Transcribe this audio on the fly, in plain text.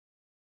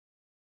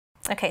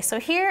Okay, so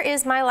here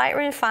is my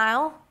Lightroom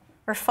file,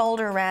 or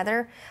folder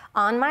rather,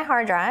 on my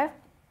hard drive.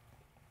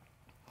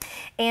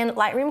 And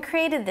Lightroom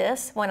created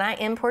this when I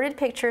imported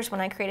pictures,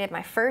 when I created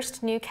my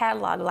first new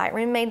catalog.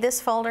 Lightroom made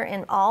this folder,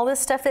 and all this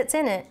stuff that's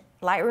in it,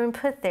 Lightroom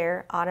put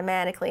there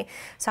automatically.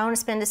 So I want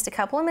to spend just a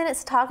couple of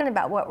minutes talking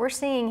about what we're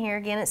seeing here.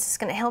 Again, it's just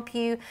going to help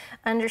you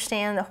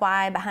understand the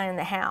why behind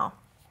the how.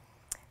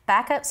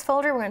 Backups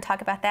folder, we're going to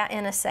talk about that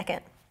in a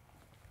second.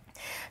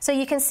 So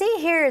you can see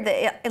here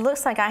that it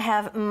looks like I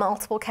have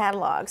multiple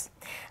catalogs.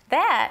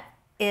 That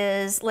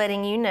is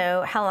letting you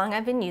know how long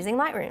I've been using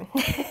Lightroom.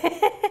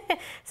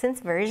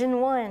 Since version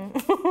 1.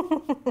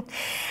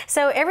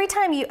 So every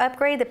time you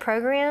upgrade the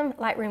program,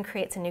 Lightroom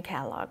creates a new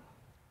catalog.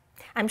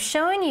 I'm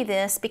showing you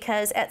this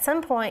because at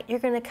some point you're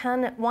going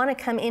to want to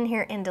come in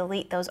here and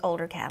delete those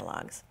older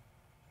catalogs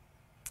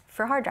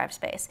for hard drive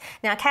space.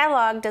 Now, a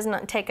catalog does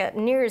not take up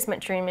near as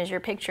much room as your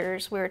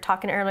pictures. We were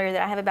talking earlier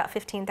that I have about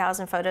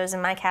 15,000 photos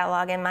in my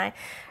catalog, and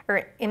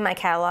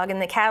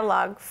the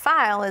catalog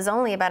file is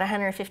only about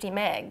 150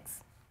 megs.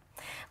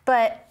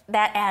 But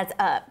that adds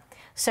up.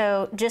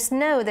 So just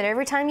know that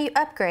every time you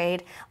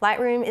upgrade,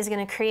 Lightroom is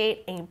going to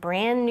create a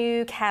brand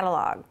new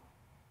catalog.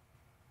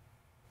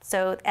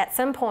 So at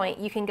some point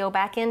you can go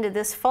back into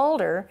this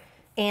folder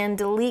and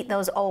delete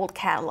those old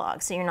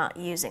catalogs so you're not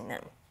using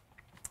them.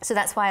 So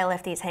that's why I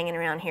left these hanging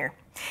around here.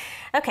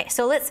 Okay,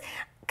 so let's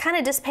kind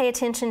of just pay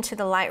attention to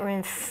the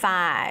Lightroom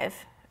 5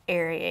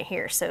 area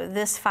here. So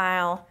this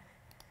file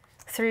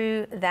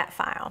through that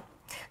file.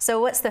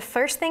 So what's the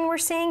first thing we're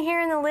seeing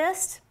here in the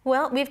list?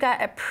 Well, we've got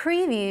a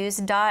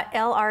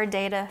previews.lr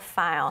data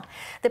file.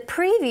 The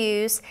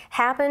previews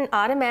happen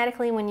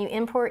automatically when you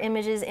import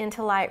images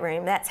into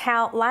Lightroom. That's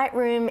how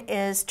Lightroom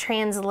is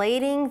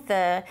translating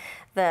the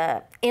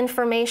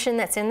information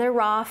that's in the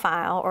RAW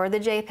file or the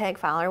JPEG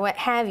file or what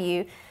have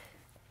you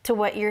to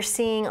what you're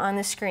seeing on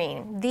the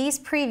screen. These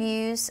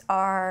previews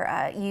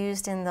are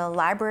used in the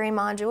library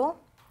module,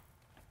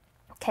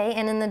 okay,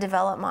 and in the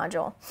develop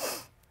module.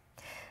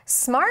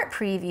 Smart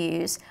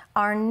previews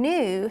are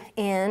new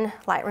in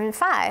Lightroom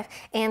 5,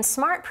 and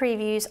smart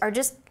previews are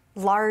just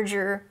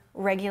larger,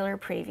 regular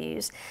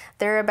previews.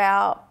 They're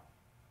about,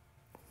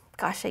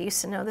 gosh, I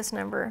used to know this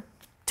number,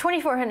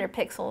 2,400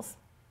 pixels.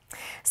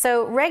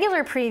 So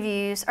regular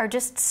previews are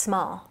just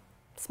small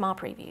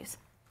previews.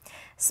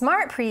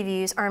 Smart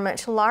previews are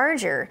much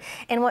larger,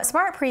 and what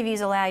smart previews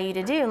allow you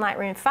to do in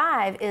Lightroom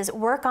 5 is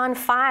work on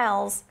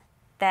files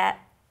that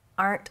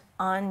aren't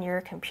on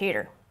your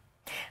computer.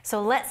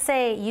 So let's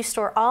say you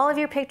store all of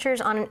your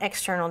pictures on an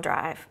external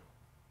drive,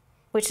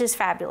 which is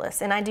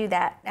fabulous, and I do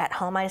that at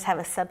home. I just have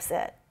a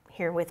subset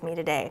here with me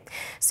today.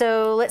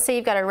 So let's say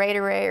you've got a RAID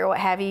array or what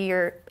have you,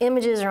 your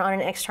images are on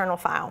an external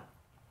file.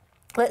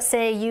 Let's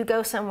say you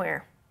go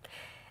somewhere,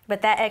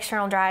 but that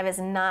external drive is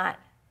not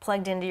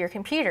plugged into your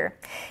computer.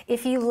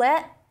 If you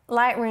let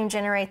Lightroom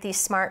generate these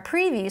smart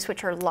previews,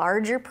 which are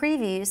larger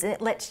previews,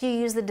 it lets you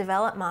use the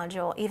develop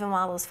module even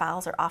while those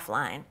files are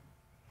offline.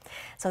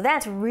 So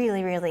that's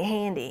really, really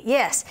handy.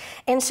 Yes,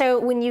 and so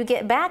when you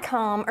get back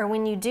home or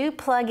when you do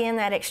plug in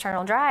that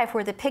external drive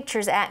where the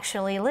pictures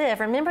actually live,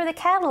 remember the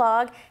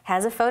catalog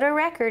has a photo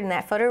record, and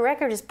that photo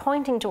record is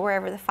pointing to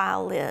wherever the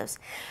file lives.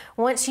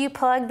 Once you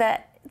plug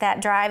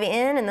that drive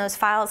in and those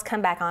files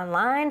come back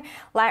online,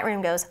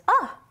 Lightroom goes,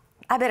 oh,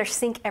 I better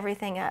sync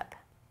everything up.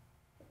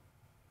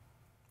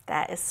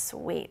 That is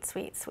sweet,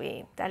 sweet,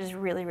 sweet. That is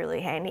really,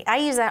 really handy. I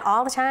use that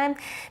all the time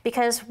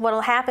because what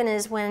will happen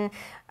is when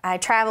I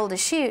travel to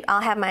shoot,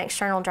 I'll have my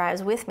external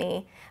drives with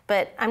me,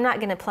 but I'm not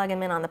going to plug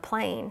them in on the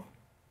plane.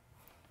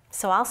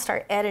 So I'll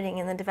start editing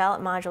in the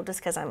develop module just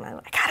because I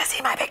gotta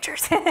see my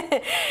pictures.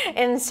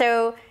 And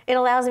so it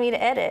allows me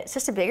to edit. It's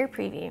just a bigger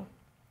preview.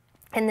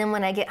 And then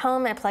when I get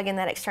home and I plug in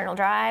that external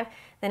drive,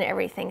 then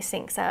everything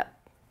syncs up.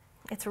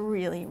 It's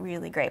really,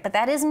 really great. But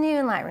that is new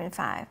in Lightroom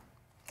 5.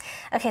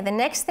 Okay, the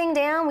next thing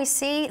down we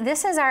see,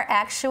 this is our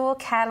actual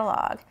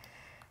catalog.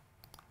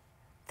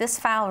 This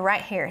file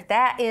right here,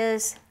 that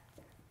is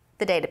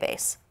the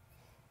database.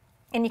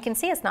 And you can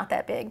see it's not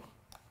that big,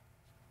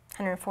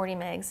 140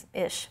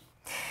 megs-ish.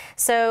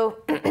 So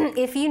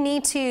if you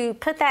need to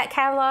put that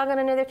catalog on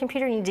another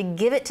computer, you need to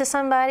give it to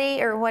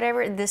somebody or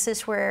whatever, this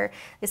is where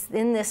it's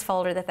in this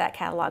folder that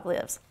catalog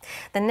lives.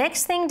 The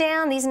next thing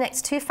down, these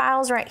next two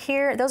files right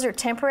here, those are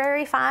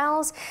temporary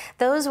files.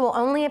 Those will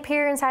only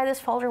appear inside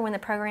this folder when the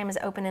program is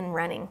open and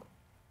running.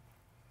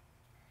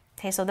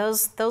 Okay, so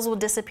those will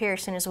disappear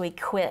as soon as we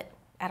quit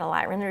out of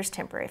Lightroom. There's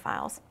temporary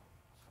files.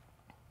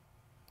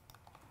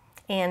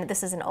 And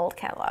this is an old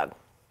catalog.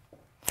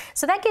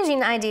 So that gives you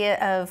an idea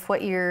of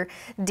what you're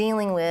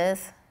dealing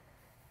with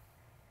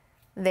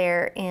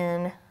there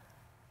in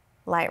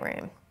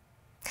Lightroom.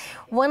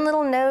 One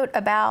little note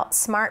about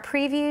smart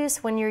previews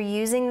when you're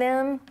using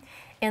them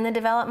in the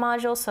develop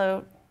module,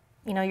 so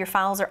you know your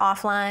files are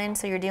offline,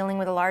 so you're dealing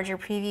with a larger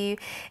preview,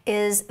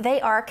 is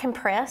they are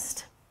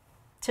compressed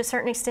to a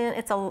certain extent.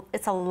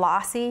 It's a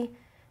lossy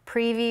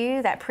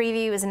preview. That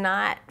preview is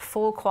not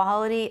full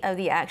quality of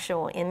the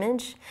actual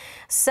image.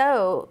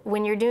 So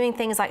when you're doing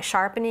things like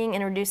sharpening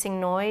and reducing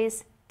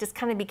noise, just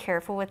kind of be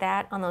careful with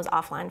that on those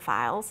offline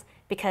files,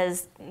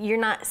 because you're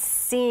not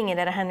seeing it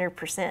at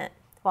 100%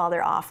 while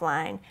they're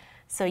offline.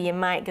 So you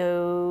might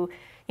go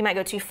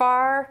too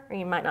far, or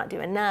you might not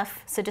do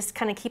enough. So just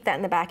kind of keep that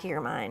in the back of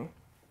your mind.